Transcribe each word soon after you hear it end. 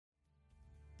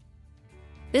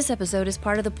This episode is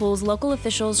part of the pool's Local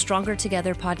Officials Stronger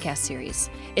Together podcast series.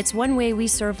 It's one way we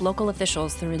serve local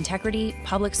officials through integrity,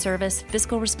 public service,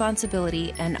 fiscal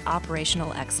responsibility, and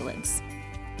operational excellence.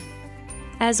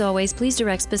 As always, please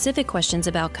direct specific questions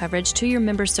about coverage to your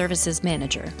member services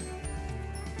manager.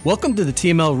 Welcome to the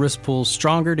TML Risk Pool's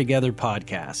Stronger Together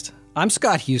podcast. I'm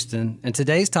Scott Houston, and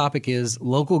today's topic is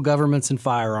Local Governments and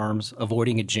Firearms,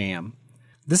 Avoiding a Jam.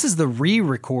 This is the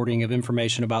re-recording of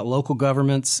information about local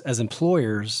governments as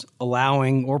employers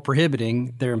allowing or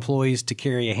prohibiting their employees to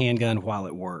carry a handgun while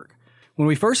at work. When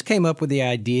we first came up with the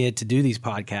idea to do these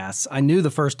podcasts, I knew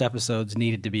the first episodes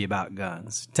needed to be about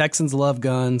guns. Texans love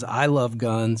guns, I love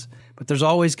guns, but there's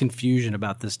always confusion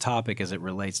about this topic as it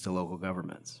relates to local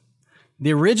governments.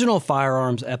 The original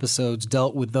Firearms episodes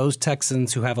dealt with those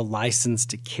Texans who have a license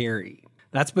to carry.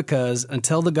 That's because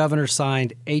until the governor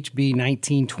signed HB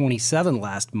 1927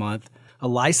 last month, a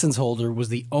license holder was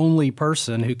the only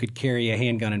person who could carry a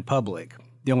handgun in public.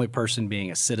 The only person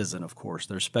being a citizen, of course.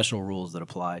 There's special rules that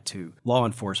apply to law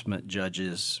enforcement,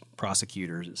 judges,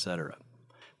 prosecutors, etc.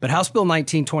 But House Bill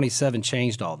 1927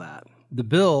 changed all that. The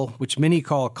bill, which many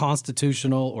call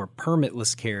constitutional or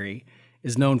permitless carry,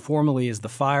 is known formally as the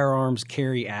Firearms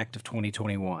Carry Act of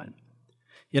 2021.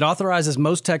 It authorizes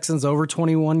most Texans over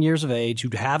 21 years of age who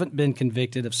haven't been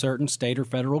convicted of certain state or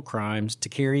federal crimes to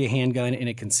carry a handgun in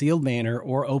a concealed manner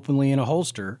or openly in a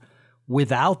holster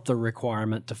without the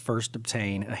requirement to first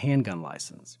obtain a handgun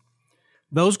license.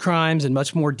 Those crimes and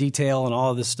much more detail on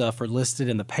all of this stuff are listed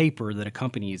in the paper that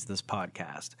accompanies this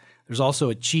podcast. There's also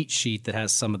a cheat sheet that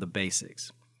has some of the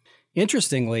basics.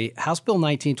 Interestingly, House Bill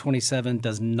 1927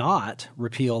 does not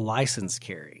repeal license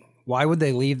carry. Why would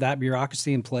they leave that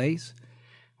bureaucracy in place?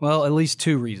 Well, at least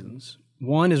two reasons.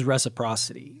 One is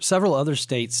reciprocity. Several other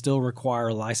states still require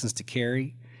a license to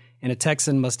carry, and a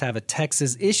Texan must have a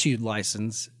Texas-issued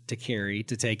license to carry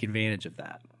to take advantage of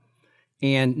that.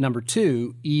 And number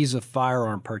two, ease of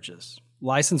firearm purchase.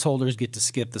 License holders get to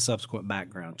skip the subsequent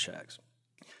background checks.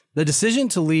 The decision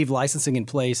to leave licensing in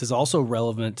place is also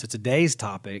relevant to today's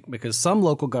topic because some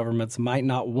local governments might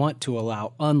not want to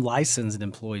allow unlicensed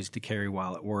employees to carry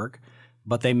while at work,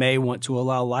 but they may want to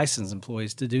allow licensed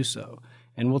employees to do so,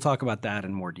 and we'll talk about that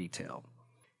in more detail.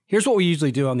 Here's what we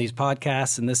usually do on these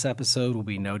podcasts, and this episode will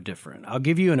be no different. I'll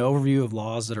give you an overview of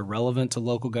laws that are relevant to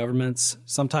local governments.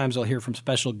 Sometimes I'll hear from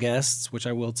special guests, which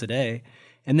I will today,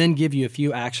 and then give you a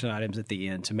few action items at the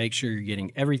end to make sure you're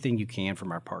getting everything you can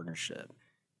from our partnership.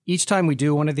 Each time we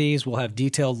do one of these, we'll have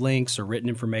detailed links or written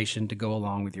information to go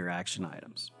along with your action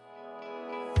items.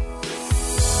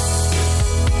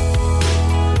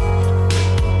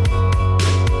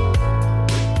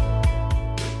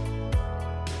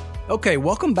 Okay,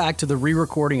 welcome back to the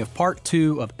re-recording of Part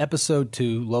 2 of Episode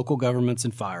 2, Local Governments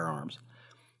and Firearms.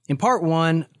 In Part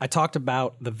 1, I talked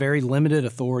about the very limited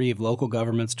authority of local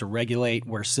governments to regulate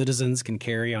where citizens can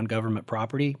carry on government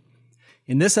property.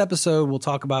 In this episode, we'll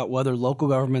talk about whether local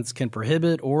governments can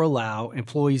prohibit or allow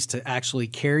employees to actually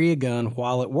carry a gun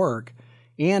while at work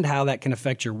and how that can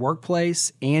affect your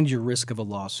workplace and your risk of a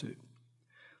lawsuit.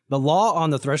 The law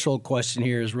on the threshold question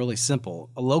here is really simple.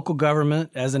 A local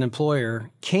government, as an employer,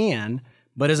 can,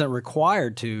 but isn't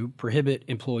required to, prohibit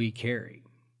employee carry.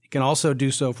 It can also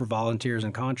do so for volunteers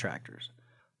and contractors.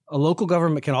 A local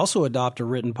government can also adopt a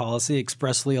written policy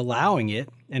expressly allowing it,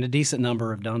 and a decent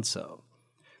number have done so.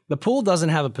 The pool doesn't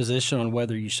have a position on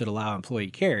whether you should allow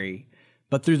employee carry,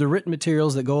 but through the written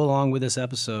materials that go along with this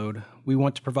episode, we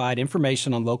want to provide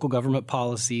information on local government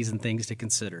policies and things to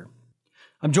consider.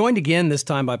 I'm joined again this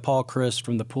time by Paul Christ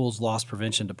from the pool's Loss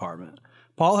Prevention Department.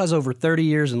 Paul has over 30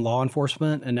 years in law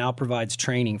enforcement and now provides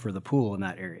training for the pool in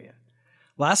that area.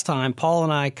 Last time, Paul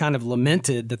and I kind of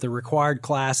lamented that the required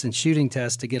class and shooting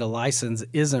test to get a license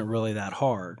isn't really that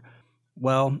hard.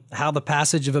 Well, how the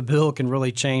passage of a bill can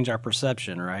really change our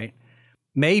perception, right?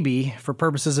 Maybe, for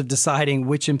purposes of deciding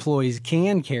which employees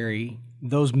can carry,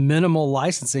 those minimal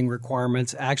licensing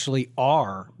requirements actually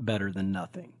are better than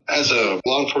nothing. As a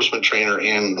law enforcement trainer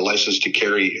and a license to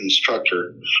carry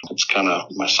instructor, it's kind of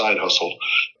my side hustle.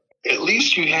 At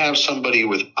least you have somebody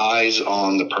with eyes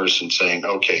on the person saying,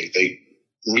 okay, they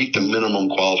meet the minimum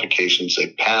qualifications.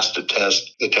 They passed a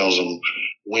test that tells them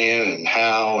when and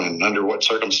how and under what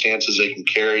circumstances they can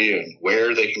carry and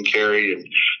where they can carry.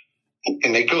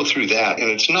 And they go through that. And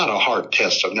it's not a hard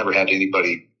test. I've never had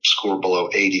anybody score below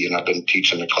 80, and I've been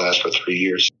teaching the class for 3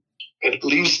 years. At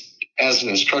least as an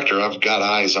instructor, I've got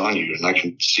eyes on you, and I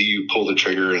can see you pull the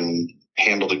trigger and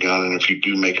handle the gun. And if you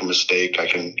do make a mistake, I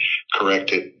can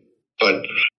correct it. But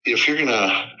if you're going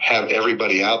to have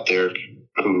everybody out there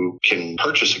who can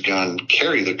purchase a gun,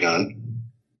 carry the gun,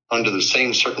 under the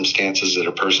same circumstances that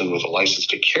a person with a license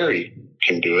to carry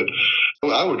can do it,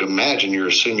 I would imagine you're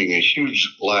assuming a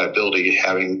huge liability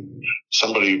having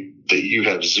somebody that you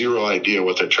have zero idea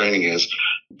what their training is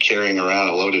carrying around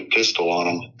a loaded pistol on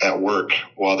them at work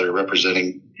while they're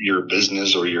representing your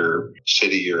business or your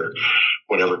city or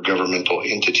whatever governmental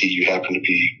entity you happen to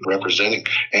be representing.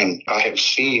 And I have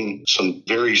seen some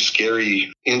very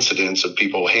scary incidents of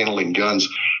people handling guns.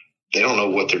 They don't know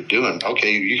what they're doing.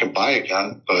 Okay, you can buy a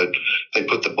gun, but they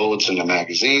put the bullets in the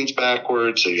magazines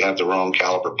backwards. So you have the wrong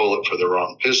caliber bullet for the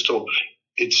wrong pistol.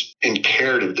 It's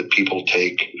imperative that people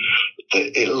take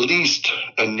the at least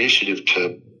initiative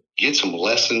to get some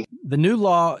lessons. The new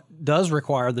law does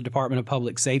require the Department of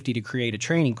Public Safety to create a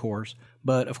training course,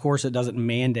 but of course it doesn't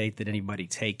mandate that anybody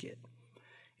take it.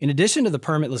 In addition to the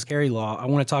permitless carry law, I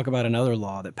want to talk about another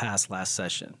law that passed last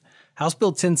session. House Bill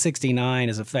 1069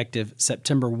 is effective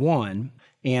September 1,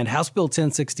 and House Bill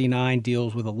 1069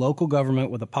 deals with a local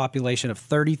government with a population of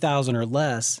 30,000 or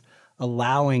less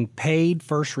allowing paid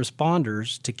first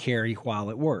responders to carry while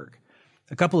at work.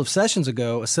 A couple of sessions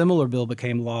ago, a similar bill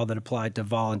became law that applied to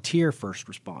volunteer first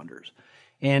responders.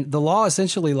 And the law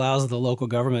essentially allows the local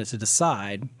government to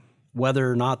decide whether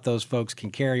or not those folks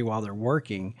can carry while they're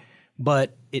working,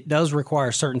 but it does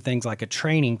require certain things like a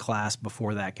training class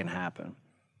before that can happen.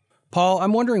 Paul,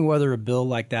 I'm wondering whether a bill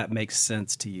like that makes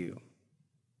sense to you.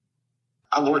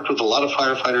 I've worked with a lot of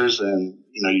firefighters, and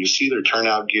you see their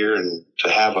turnout gear, and to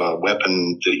have a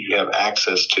weapon that you have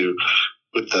access to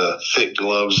with the thick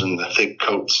gloves and the thick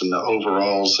coats and the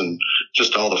overalls and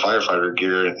just all the firefighter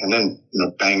gear, and then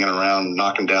banging around,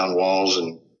 knocking down walls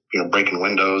and breaking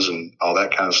windows and all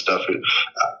that kind of stuff.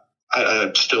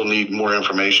 I still need more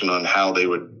information on how they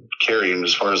would carry, and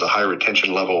as far as a high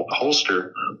retention level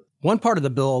holster. One part of the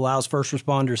bill allows first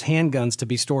responders' handguns to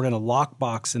be stored in a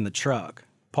lockbox in the truck.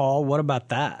 Paul, what about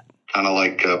that? Kind of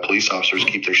like police officers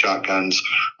keep their shotguns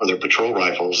or their patrol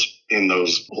rifles in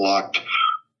those locked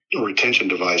retention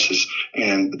devices.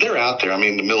 And they're out there. I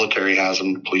mean, the military has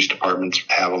them, the police departments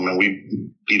have them, and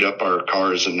we beat up our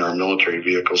cars and our military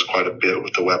vehicles quite a bit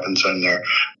with the weapons in there.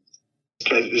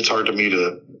 It's hard to me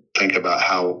to think about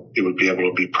how it would be able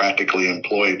to be practically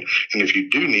employed. And if you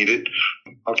do need it,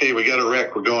 okay, we got a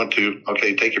wreck we're going to,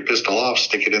 okay, take your pistol off,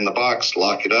 stick it in the box,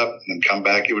 lock it up, and then come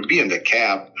back. It would be in the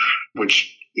cab,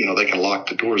 which, they can lock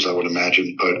the doors, I would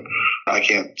imagine, but I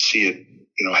can't see it,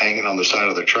 hanging on the side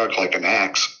of the truck like an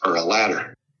axe or a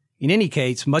ladder. In any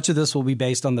case, much of this will be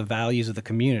based on the values of the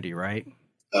community, right?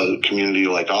 A community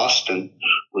like Austin,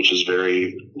 which is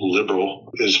very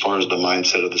liberal as far as the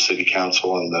mindset of the city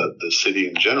council and the city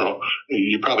in general,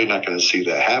 you're probably not going to see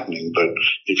that happening. But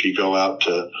if you go out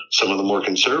to some of the more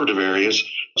conservative areas,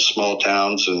 small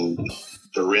towns and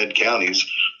the red counties,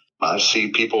 I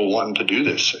see people wanting to do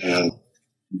this,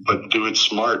 but do it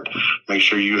smart. Make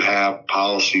sure you have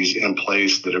policies in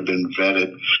place that have been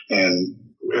vetted and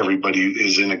everybody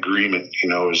is in agreement,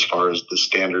 as far as the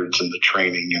standards and the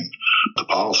training and the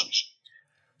policies.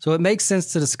 So it makes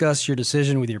sense to discuss your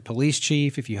decision with your police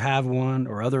chief, if you have one,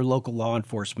 or other local law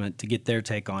enforcement to get their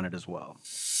take on it as well.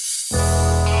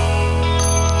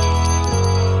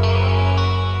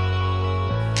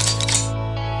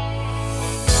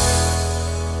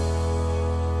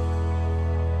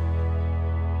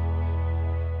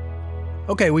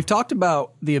 Okay, we've talked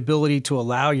about the ability to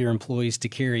allow your employees to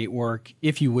carry at work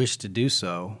if you wish to do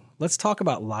so. Let's talk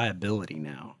about liability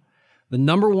now. The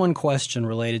number one question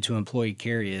related to employee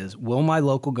carry is, will my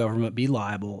local government be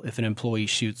liable if an employee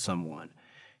shoots someone?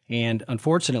 And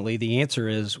unfortunately, the answer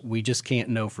is we just can't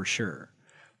know for sure.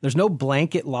 There's no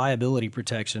blanket liability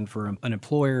protection for an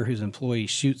employer whose employee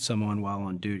shoots someone while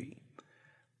on duty.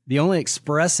 The only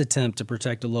express attempt to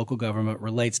protect a local government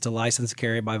relates to license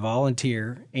carry by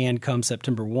volunteer and, come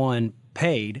September 1,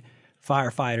 paid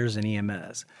firefighters and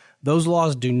EMS. Those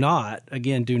laws do not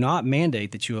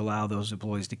mandate that you allow those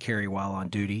employees to carry while on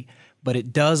duty, but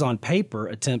it does on paper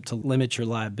attempt to limit your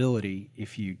liability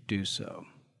if you do so.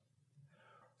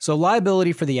 So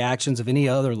liability for the actions of any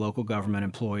other local government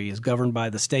employee is governed by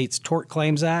the state's Tort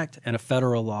Claims Act and a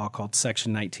federal law called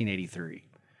Section 1983.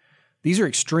 These are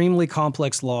extremely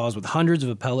complex laws with hundreds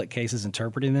of appellate cases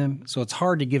interpreting them, so it's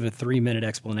hard to give a 3-minute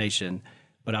explanation,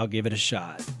 but I'll give it a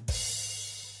shot.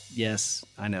 Yes,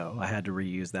 I know, I had to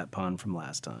reuse that pun from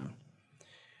last time.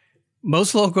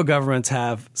 Most local governments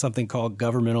have something called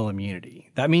governmental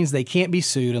immunity. That means they can't be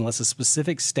sued unless a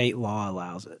specific state law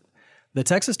allows it. The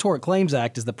Texas Tort Claims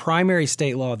Act is the primary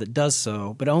state law that does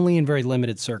so, but only in very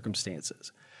limited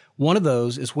circumstances. One of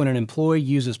those is when an employee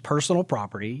uses personal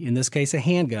property, in this case a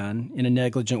handgun, in a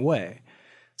negligent way.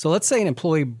 So let's say an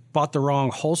employee bought the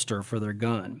wrong holster for their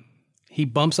gun. He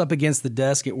bumps up against the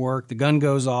desk at work, the gun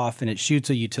goes off, and it shoots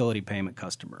a utility payment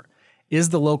customer. Is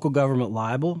the local government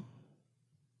liable?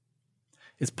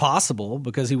 It's possible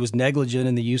because he was negligent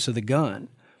in the use of the gun.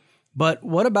 But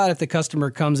what about if the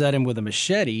customer comes at him with a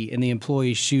machete and the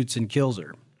employee shoots and kills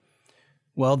her?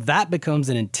 Well, that becomes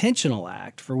an intentional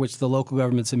act for which the local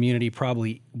government's immunity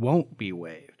probably won't be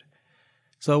waived.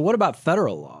 So what about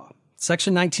federal law?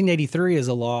 Section 1983 is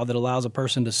a law that allows a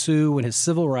person to sue when his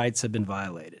civil rights have been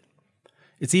violated.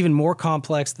 It's even more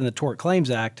complex than the Tort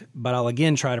Claims Act, but I'll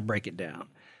again try to break it down.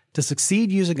 To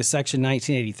succeed using a Section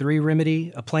 1983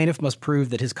 remedy, a plaintiff must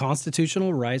prove that his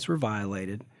constitutional rights were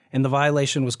violated and the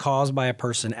violation was caused by a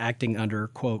person acting under,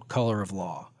 quote, color of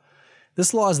law.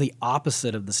 This law is the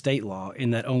opposite of the state law in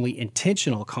that only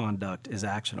intentional conduct is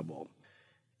actionable.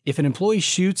 If an employee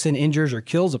shoots and injures or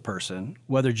kills a person,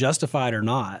 whether justified or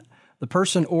not, the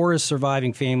person or his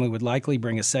surviving family would likely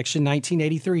bring a Section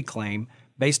 1983 claim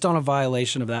based on a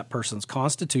violation of that person's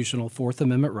constitutional Fourth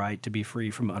Amendment right to be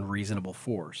free from unreasonable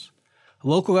force. A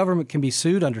local government can be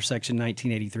sued under Section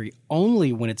 1983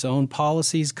 only when its own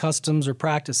policies, customs, or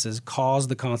practices cause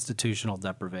the constitutional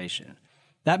deprivation.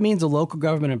 That means a local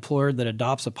government employer that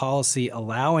adopts a policy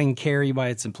allowing carry by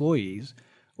its employees,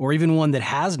 or even one that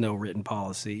has no written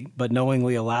policy but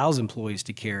knowingly allows employees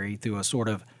to carry through a sort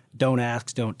of don't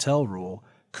ask, don't tell rule,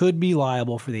 could be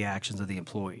liable for the actions of the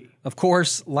employee. Of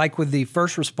course, like with the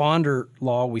first responder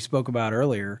law we spoke about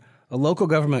earlier, a local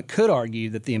government could argue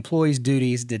that the employee's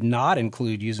duties did not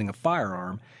include using a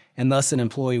firearm, and thus an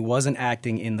employee wasn't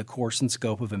acting in the course and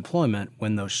scope of employment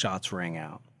when those shots rang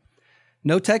out.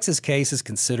 No Texas case is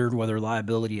considered whether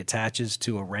liability attaches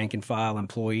to a rank-and-file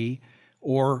employee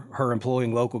or her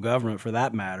employing local government for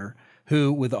that matter,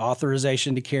 who, with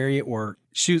authorization to carry it, or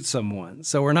shoot someone.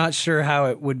 So we're not sure how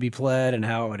it would be pled and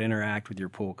how it would interact with your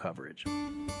pool coverage.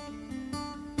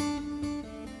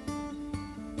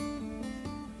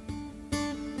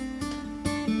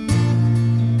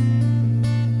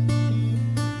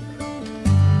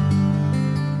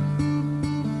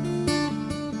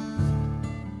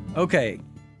 Okay,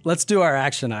 let's do our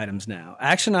action items now.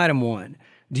 Action item 1.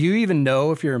 Do you even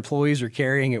know if your employees are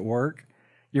carrying at work?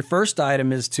 Your first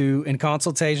item is to, in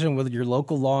consultation with your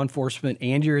local law enforcement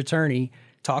and your attorney,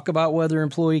 talk about whether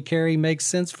employee carry makes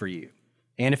sense for you.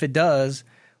 And if it does,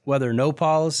 whether no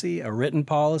policy, a written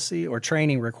policy, or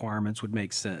training requirements would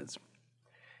make sense.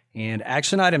 And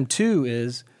action item 2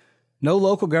 is, no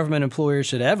local government employer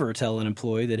should ever tell an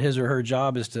employee that his or her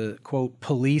job is to, quote,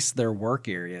 police their work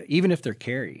area, even if they're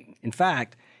carrying. In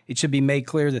fact, it should be made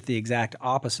clear that the exact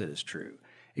opposite is true.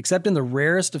 Except in the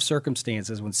rarest of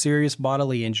circumstances when serious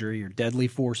bodily injury or deadly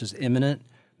force is imminent,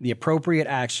 the appropriate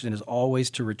action is always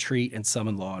to retreat and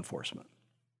summon law enforcement.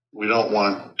 We don't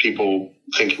want people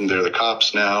thinking they're the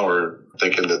cops now or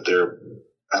thinking that they're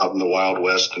out in the Wild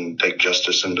West and take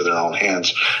justice into their own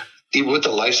hands. Even with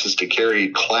the license to carry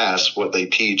class, what they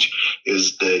teach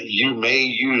is that you may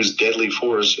use deadly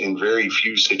force in very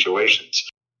few situations.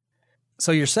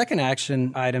 So your second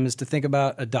action item is to think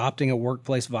about adopting a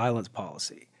workplace violence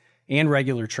policy and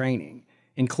regular training,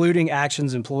 including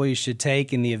actions employees should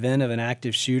take in the event of an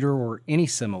active shooter or any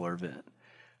similar event.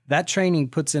 That training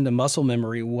puts into muscle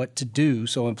memory what to do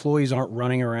so employees aren't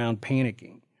running around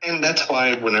panicking. And that's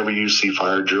why whenever you see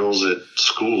fire drills at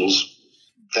schools,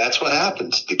 that's what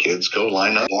happens. The kids go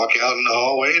line up, walk out in the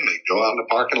hallway, and they go out in the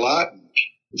parking lot and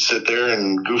sit there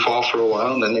and goof off for a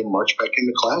while, and then they march back in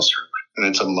the classroom. And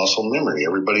it's a muscle memory.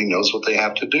 Everybody knows what they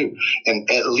have to do.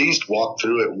 And at least walk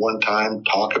through it one time,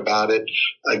 talk about it,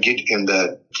 get in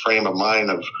that frame of mind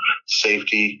of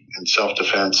safety and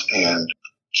self-defense and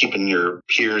keeping your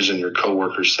peers and your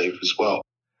coworkers safe as well.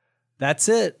 That's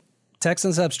it.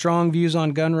 Texans have strong views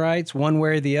on gun rights, one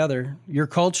way or the other. Your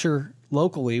culture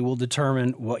locally will determine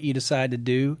what you decide to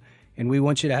do, and we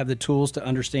want you to have the tools to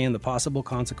understand the possible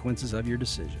consequences of your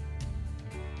decision.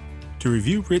 To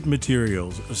review written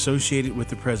materials associated with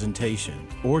the presentation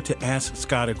or to ask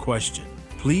Scott a question,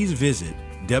 please visit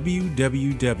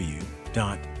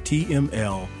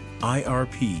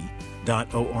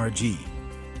www.tmlirp.org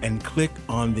and click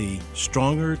on the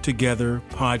Stronger Together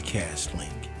podcast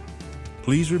link.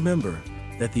 Please remember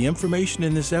that the information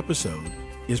in this episode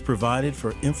is provided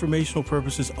for informational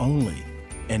purposes only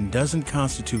and doesn't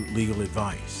constitute legal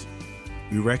advice.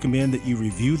 We recommend that you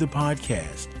review the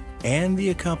podcast and the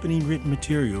accompanying written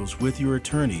materials with your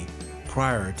attorney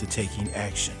prior to taking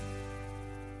action.